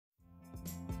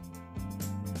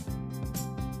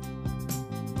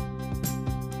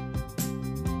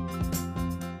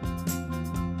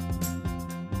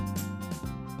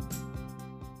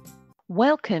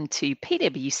Welcome to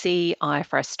PwC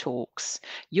IFRS Talks,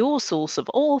 your source of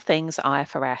all things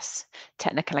IFRS,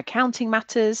 technical accounting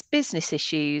matters, business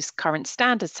issues, current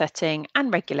standard setting,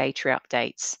 and regulatory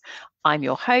updates. I'm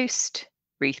your host,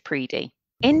 Ruth Preedy.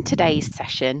 In today's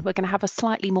session, we're going to have a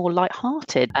slightly more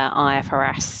light-hearted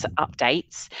IFRS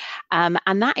updates,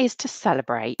 and that is to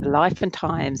celebrate the life and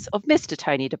times of Mr.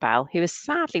 Tony Debell, who is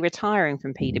sadly retiring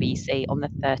from PwC on the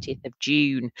 30th of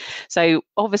June. So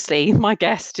obviously, my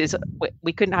guest is,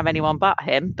 we couldn't have anyone but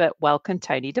him, but welcome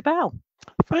Tony Debell.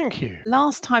 Thank you.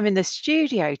 Last time in the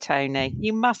studio, Tony,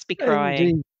 you must be crying.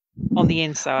 Indeed. On the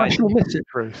inside. I shall miss it,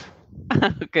 Ruth.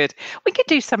 Good. We could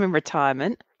do some in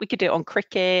retirement. We could do it on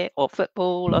cricket or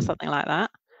football or something like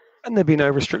that. And there'd be no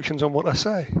restrictions on what I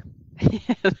say.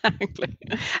 Exactly.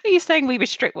 Are you saying we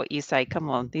restrict what you say? Come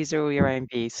on, these are all your own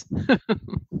views.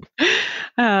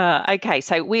 Okay,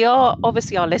 so we are,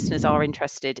 obviously our listeners are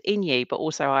interested in you, but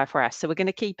also IFRS. So we're going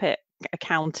to keep it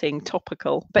accounting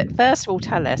topical. But first of all,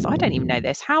 tell us, I don't even know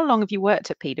this, how long have you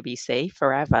worked at PwC?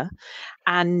 Forever.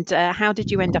 And how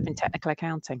did you end up in technical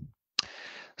accounting?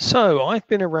 So I've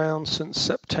been around since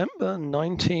September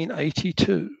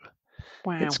 1982.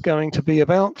 Wow. It's going to be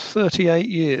about 38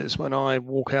 years when I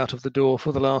walk out of the door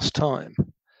for the last time.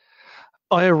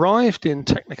 I arrived in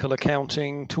technical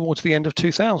accounting towards the end of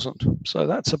 2000, so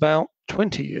that's about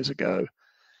 20 years ago.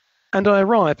 And I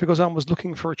arrived because I was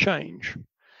looking for a change.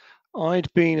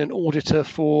 I'd been an auditor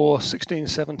for 16,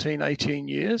 17, 18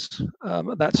 years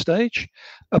at that stage,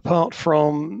 apart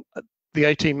from the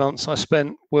 18 months I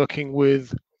spent working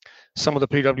with some of the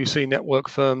PwC network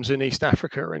firms in East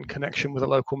Africa in connection with a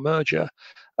local merger.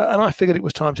 And I figured it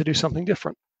was time to do something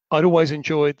different. I'd always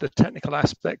enjoyed the technical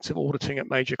aspects of auditing at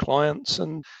major clients,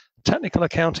 and technical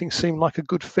accounting seemed like a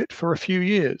good fit for a few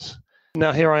years.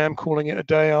 Now here I am calling it a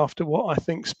day after what I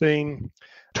think's been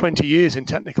 20 years in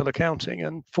technical accounting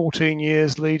and 14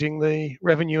 years leading the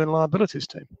revenue and liabilities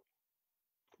team.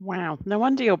 Wow, no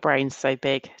wonder your brain's so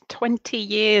big. 20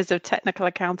 years of technical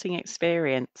accounting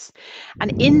experience.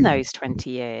 And in those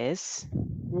 20 years,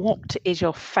 what is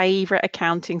your favourite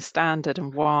accounting standard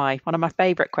and why? One of my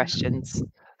favourite questions.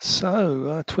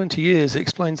 So 20 years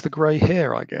explains the grey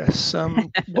hair, I guess.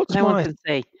 What's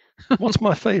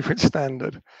my favourite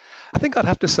standard? I think I'd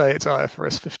have to say it's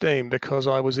IFRS 15 because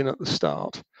I was in at the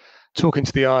start, talking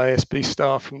to the IASB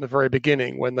staff from the very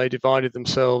beginning when they divided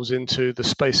themselves into the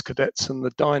space cadets and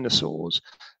the dinosaurs,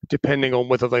 depending on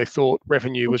whether they thought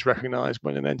revenue was recognised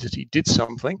when an entity did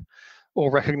something or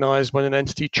recognised when an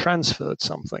entity transferred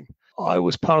something. I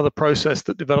was part of the process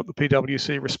that developed the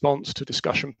PwC response to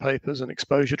discussion papers and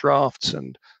exposure drafts,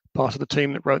 and part of the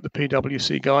team that wrote the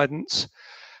PwC guidance.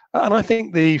 And I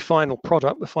think the final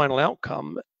product, the final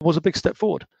outcome, was a big step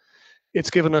forward. It's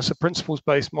given us a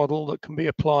principles-based model that can be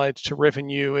applied to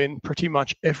revenue in pretty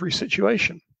much every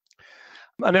situation.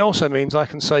 And it also means I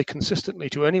can say consistently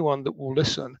to anyone that will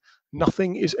listen,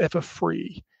 nothing is ever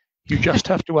free. You just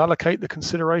have to allocate the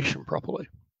consideration properly.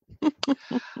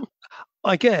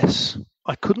 I guess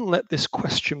I couldn't let this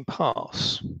question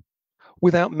pass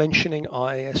without mentioning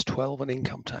IAS 12 and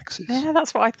income taxes. Yeah,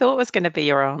 that's what I thought was going to be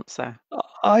your answer.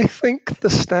 I think the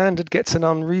standard gets an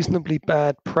unreasonably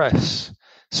bad press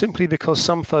simply because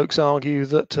some folks argue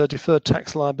that deferred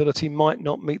tax liability might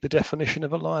not meet the definition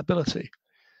of a liability.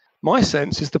 My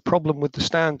sense is the problem with the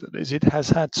standard is it has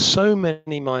had so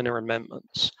many minor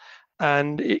amendments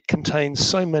and it contains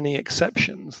so many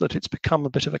exceptions that it's become a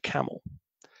bit of a camel.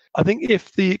 I think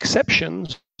if the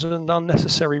exceptions and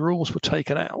unnecessary rules were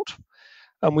taken out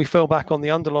and we fell back on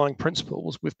the underlying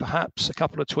principles with perhaps a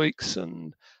couple of tweaks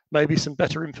and maybe some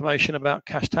better information about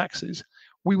cash taxes,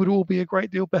 we would all be a great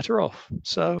deal better off.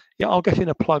 So yeah, I'll get in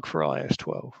a plug for IAS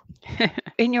 12.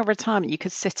 In your retirement, you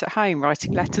could sit at home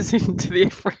writing letters into the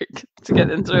IFRIC to get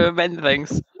them to amend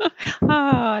things.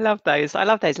 I love those. I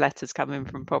love those letters coming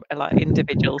from like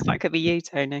individuals. That could be you,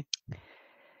 Tony.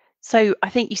 So I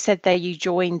think you said there you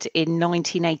joined in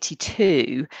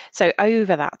 1982. So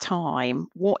over that time,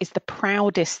 what is the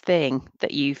proudest thing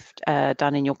that you've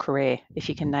done in your career, if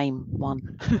you can name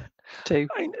one, two?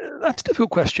 That's a difficult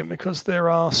question because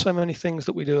there are so many things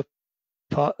that we do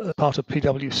part of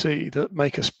PwC that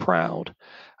make us proud,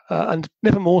 and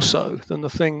never more so than the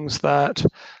things that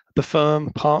the firm,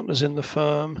 partners in the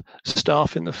firm,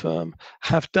 staff in the firm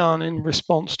have done in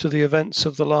response to the events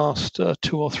of the last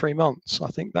 2 or 3 months. I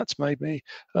think that's made me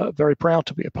very proud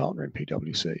to be a partner in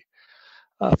PwC.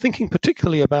 Thinking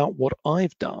particularly about what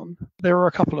I've done, there are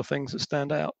a couple of things that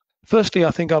stand out. Firstly,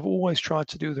 I think I've always tried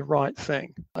to do the right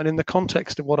thing. And in the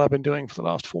context of what I've been doing for the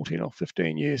last 14 or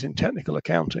 15 years in technical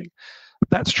accounting,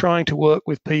 that's trying to work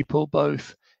with people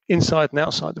both inside and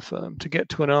outside the firm to get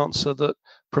to an answer that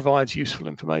provides useful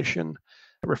information,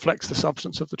 reflects the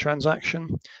substance of the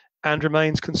transaction, and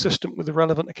remains consistent with the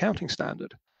relevant accounting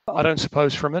standard. I don't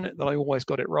suppose for a minute that I always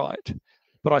got it right,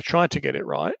 but I tried to get it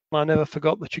right. I never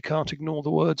forgot that you can't ignore the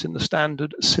words in the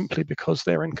standard simply because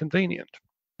they're inconvenient.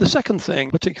 The second thing,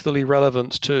 particularly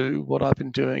relevant to what I've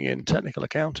been doing in technical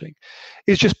accounting,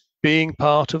 is just being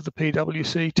part of the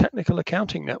PwC Technical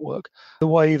Accounting Network, the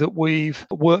way that we've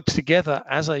worked together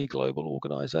as a global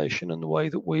organization and the way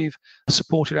that we've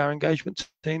supported our engagement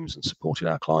teams and supported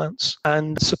our clients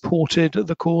and supported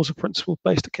the cause of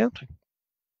principle-based accounting.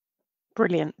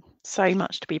 Brilliant. So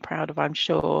much to be proud of, I'm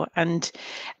sure. And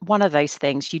one of those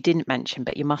things you didn't mention,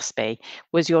 but you must be,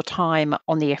 was your time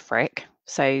on the IFRIC.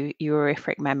 So you were an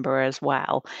IFRIC member as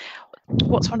well.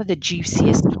 What's one of the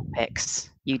juiciest topics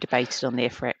you debated on the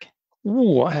IFRIC?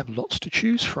 Oh, I have lots to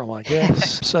choose from, I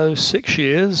guess. So 6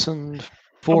 years and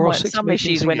 4 or 6 some meetings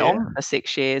issues a went year. on for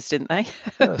 6 years, didn't they?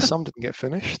 Some didn't get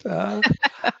finished.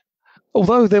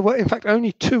 Although there were, in fact,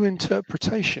 only 2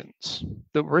 interpretations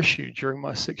that were issued during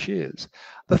my 6 years.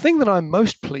 The thing that I'm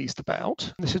most pleased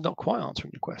about, this is not quite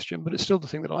answering your question, but it's still the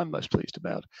thing that I'm most pleased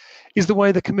about, is the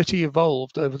way the committee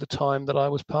evolved over the time that I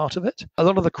was part of it. A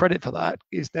lot of the credit for that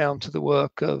is down to the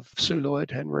work of Sue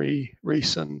Lloyd, Henry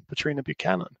Rees, and Patrina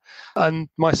Buchanan. And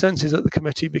my sense is that the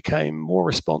committee became more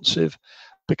responsive,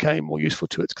 became more useful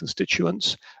to its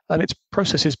constituents, and its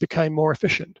processes became more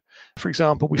efficient. For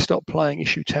example, we stopped playing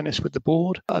issue tennis with the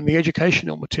board, and the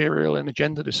educational material and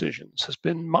agenda decisions has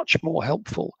been much more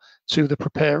helpful to the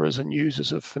preparers and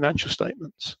users of financial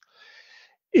statements.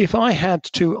 If I had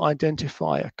to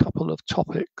identify a couple of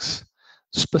topics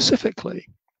specifically,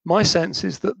 my sense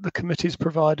is that the committee's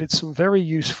provided some very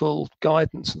useful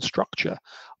guidance and structure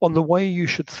on the way you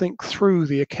should think through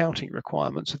the accounting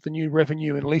requirements of the new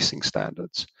revenue and leasing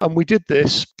standards. And we did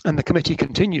this, and the committee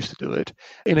continues to do it,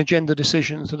 in agenda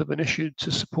decisions that have been issued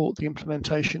to support the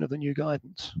implementation of the new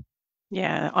guidance.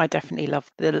 Yeah, I definitely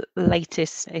love the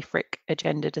latest IFRIC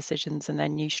agenda decisions and their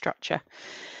new structure.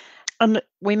 And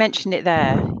we mentioned it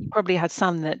there. You probably had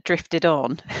some that drifted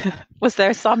on. Was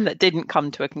there some that didn't come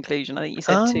to a conclusion? I think you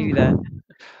said 2 there.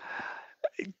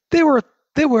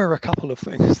 There were a couple of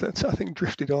things that I think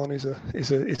drifted on is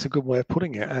a good way of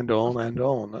putting it, and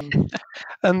on.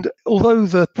 And although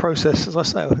the process, as I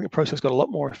say, I think the process got a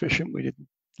lot more efficient. We did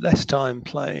less time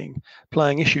playing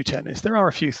issue tennis. There are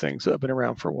a few things that have been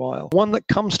around for a while. One that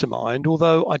comes to mind,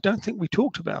 although I don't think we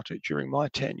talked about it during my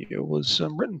tenure, was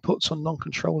written puts on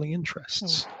non-controlling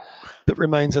interests. That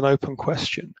remains an open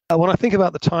question. When I think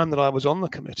about the time that I was on the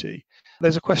committee,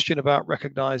 there's a question about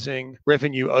recognizing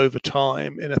revenue over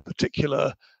time in a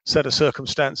particular set of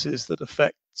circumstances that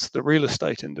affects the real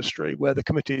estate industry, where the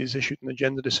committee has issued an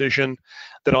agenda decision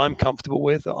that I'm comfortable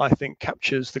with, that I think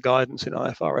captures the guidance in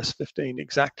IFRS 15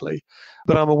 exactly.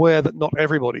 But I'm aware that not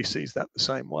everybody sees that the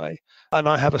same way. And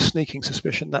I have a sneaking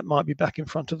suspicion that might be back in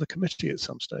front of the committee at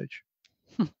some stage.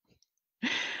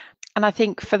 And I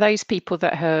think for those people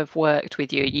that have worked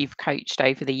with you, you've coached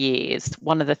over the years,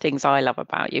 one of the things I love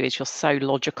about you is you're so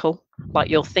logical. Like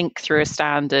you'll think through a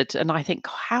standard and I think,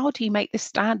 how do you make this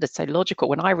standard so logical?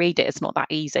 When I read it, it's not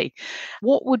that easy.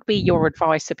 What would be your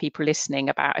advice to people listening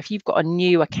about if you've got a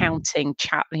new accounting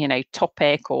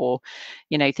topic or,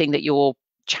 thing that you're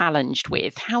challenged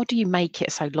with? How do you make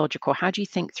it so logical? How do you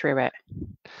think through it?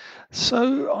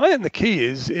 So I think the key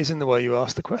is in the way you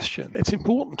ask the question. It's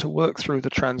important to work through the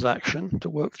transaction, to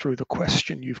work through the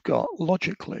question you've got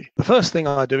logically. The first thing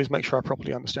I do is make sure I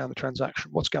properly understand the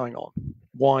transaction. What's going on?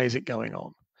 Why is it going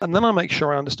on? And then I make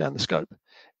sure I understand the scope.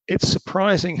 It's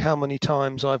surprising how many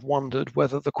times I've wondered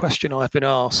whether the question I've been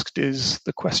asked is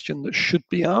the question that should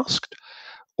be asked,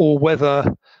 or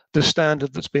whether the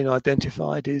standard that's been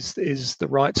identified is the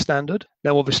right standard.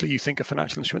 Now, obviously, you think of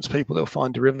financial instruments people, they'll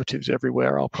find derivatives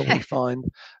everywhere. I'll probably find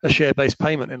a share-based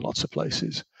payment in lots of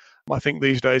places. I think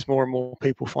these days more and more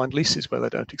people find leases where they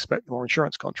don't expect them, or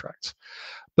insurance contracts.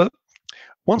 But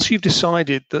once you've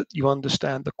decided that you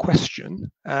understand the question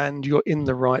and you're in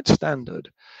the right standard,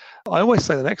 I always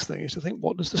say the next thing is to think,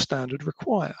 what does the standard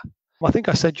require? I think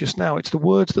I said just now, it's the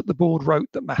words that the board wrote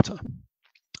that matter,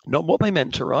 not what they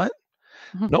meant to write.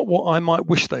 Not what I might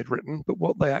wish they'd written, but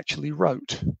what they actually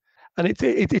wrote. And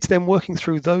it's then working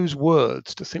through those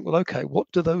words to think, well, okay, what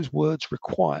do those words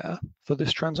require for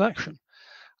this transaction?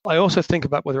 I also think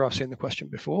about whether I've seen the question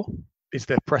before. Is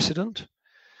there precedent?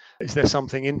 Is there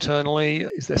something internally?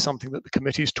 Is there something that the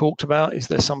committee's talked about? Is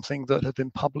there something that had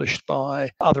been published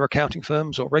by other accounting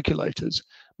firms or regulators?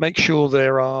 Make sure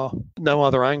there are no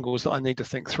other angles that I need to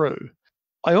think through.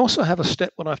 I also have a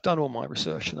step when I've done all my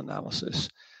research and analysis,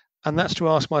 And that's to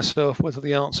ask myself whether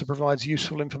the answer provides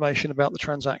useful information about the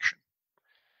transaction.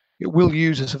 Will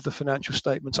users of the financial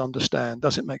statements understand?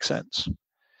 Does it make sense?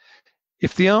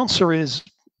 If the answer is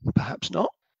perhaps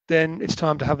not, then it's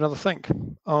time to have another think.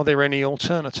 Are there any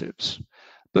alternatives?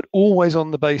 But always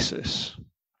on the basis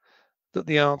that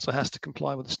the answer has to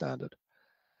comply with the standard.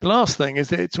 The last thing is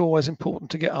that it's always important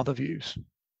to get other views.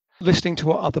 Listening to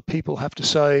what other people have to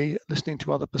say, listening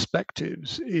to other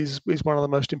perspectives is one of the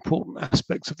most important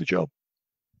aspects of the job.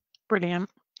 Brilliant.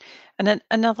 And then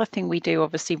another thing we do,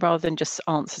 obviously, rather than just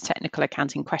answer technical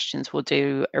accounting questions, we'll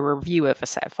do a review of a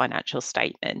set of financial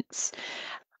statements.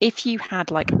 If you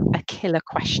had like a killer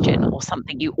question or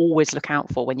something you always look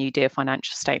out for when you do a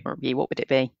financial statement review, what would it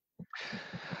be?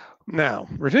 Now,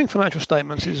 reviewing financial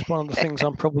statements is one of the things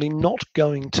I'm probably not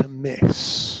going to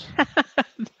miss.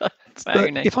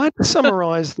 But if I had to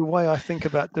summarize the way I think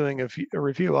about doing a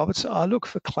review, I would say I look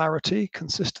for clarity,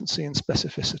 consistency, and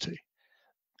specificity.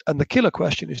 And the killer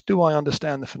question is, do I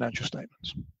understand the financial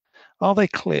statements? Are they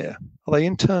clear? Are they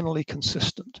internally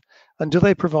consistent? And do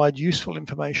they provide useful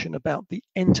information about the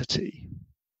entity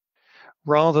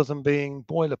rather than being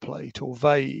boilerplate or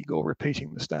vague or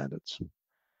repeating the standards?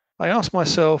 I ask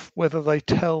myself whether they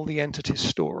tell the entity's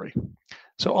story.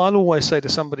 So I'll always say to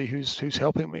somebody who's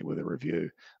helping me with a review,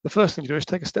 the first thing to do is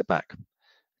take a step back.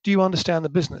 Do you understand the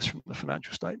business from the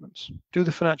financial statements? Do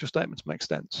the financial statements make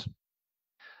sense?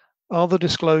 Are the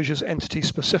disclosures entity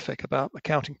specific about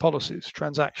accounting policies,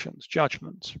 transactions,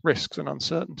 judgments, risks, and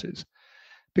uncertainties?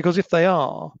 Because if they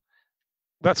are,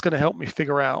 that's going to help me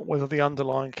figure out whether the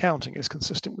underlying accounting is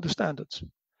consistent with the standards.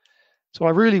 So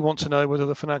I really want to know whether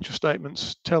the financial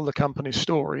statements tell the company's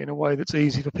story in a way that's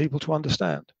easy for people to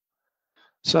understand.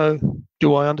 So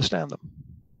do I understand them?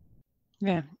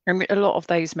 Yeah, and a lot of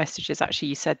those messages actually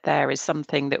you said there is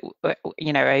something that,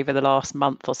 over the last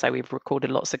month or so, we've recorded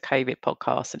lots of COVID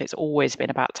podcasts, and it's always been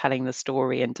about telling the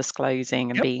story and disclosing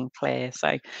and being clear.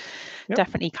 So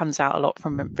definitely comes out a lot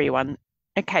from everyone.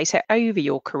 Okay, so over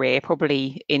your career,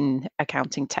 probably in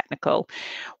accounting technical,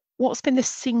 what's been the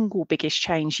single biggest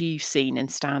change you've seen in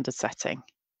standard setting?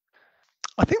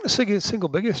 I think the single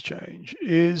biggest change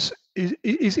is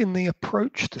in the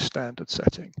approach to standard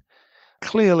setting.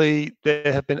 Clearly,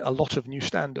 there have been a lot of new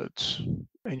standards: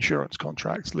 insurance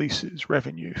contracts, leases,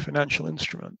 revenue, financial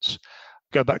instruments.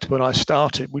 Go back to when I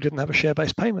started, we didn't have a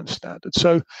share-based payment standard.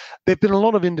 So there have been a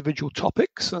lot of individual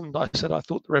topics, and I said I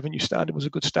thought the revenue standard was a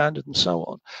good standard and so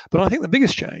on. But I think the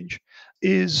biggest change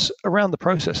is around the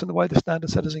process and the way the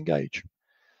standard setters engage.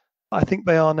 I think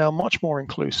they are now much more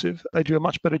inclusive. They do a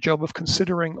much better job of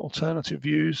considering alternative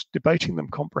views, debating them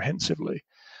comprehensively.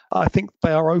 I think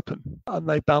they are open and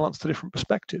they balance the different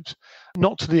perspectives,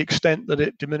 not to the extent that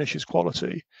it diminishes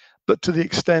quality, but to the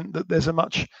extent that there's a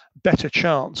much better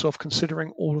chance of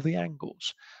considering all of the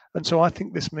angles. And so I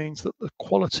think this means that the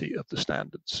quality of the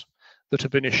standards that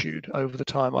have been issued over the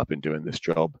time I've been doing this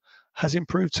job has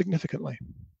improved significantly.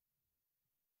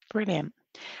 Brilliant.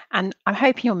 And I'm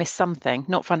hoping you'll miss something,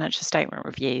 not financial statement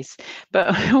reviews,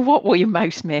 but what will you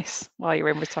most miss while you're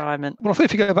in retirement? Well, I think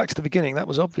if you go back to the beginning, that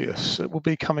was obvious. It will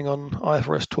be coming on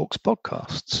IFRS Talks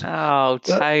podcasts. Oh,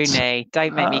 Tony,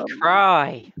 don't make me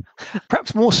cry.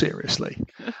 Perhaps more seriously,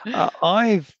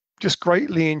 I've just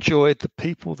greatly enjoyed the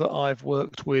people that I've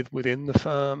worked with within the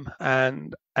firm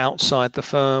and outside the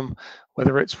firm,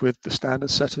 whether it's with the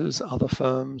standard setters, other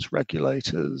firms,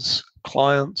 regulators,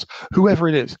 clients, whoever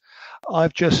it is.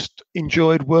 I've just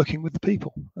enjoyed working with the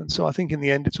people. And so I think in the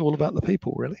end, it's all about the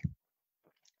people, really.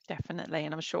 Definitely.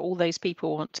 And I'm sure all those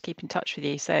people want to keep in touch with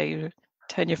you. So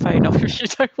turn your phone off if you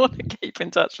don't want to keep in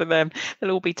touch with them.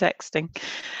 They'll all be texting.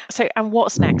 So, and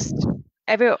what's next?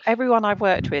 Everyone I've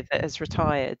worked with that has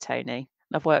retired, Tony,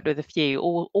 I've worked with a few,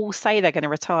 all say they're going to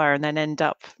retire and then end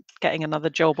up getting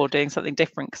another job or doing something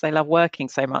different because they love working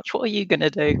so much. What are you going to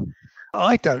do?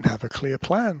 I don't have a clear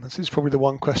plan. This is probably the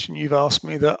one question you've asked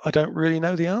me that I don't really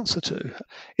know the answer to.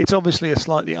 It's obviously a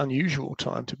slightly unusual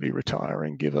time to be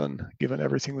retiring, given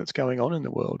everything that's going on in the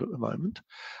world at the moment.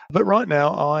 But right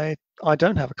now, I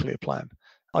don't have a clear plan.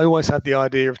 I always had the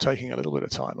idea of taking a little bit of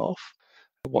time off,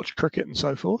 watch cricket and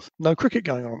so forth. No cricket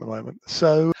going on at the moment.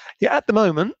 So yeah, at the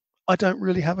moment, I don't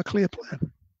really have a clear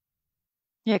plan.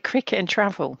 Yeah, cricket and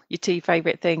travel, your two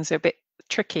favourite things, are a bit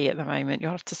tricky at the moment.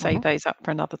 You'll have to save those up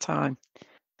for another time.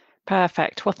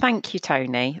 Perfect. Well, thank you,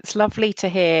 Tony. It's lovely to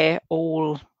hear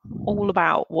all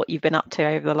about what you've been up to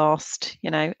over the last,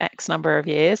 X number of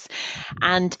years.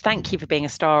 And thank you for being a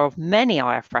star of many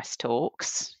IFRS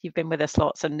talks. You've been with us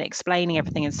lots and explaining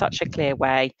everything in such a clear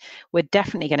way. We're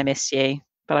definitely going to miss you,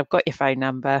 but I've got your phone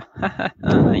number.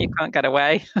 You can't get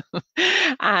away.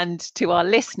 And to our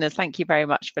listeners, thank you very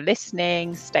much for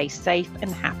listening. Stay safe and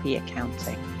happy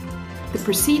accounting. The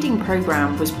preceding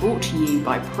programme was brought to you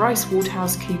by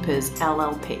PricewaterhouseCoopers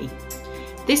LLP.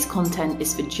 This content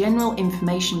is for general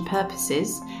information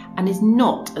purposes and is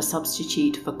not a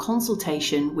substitute for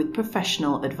consultation with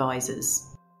professional advisors.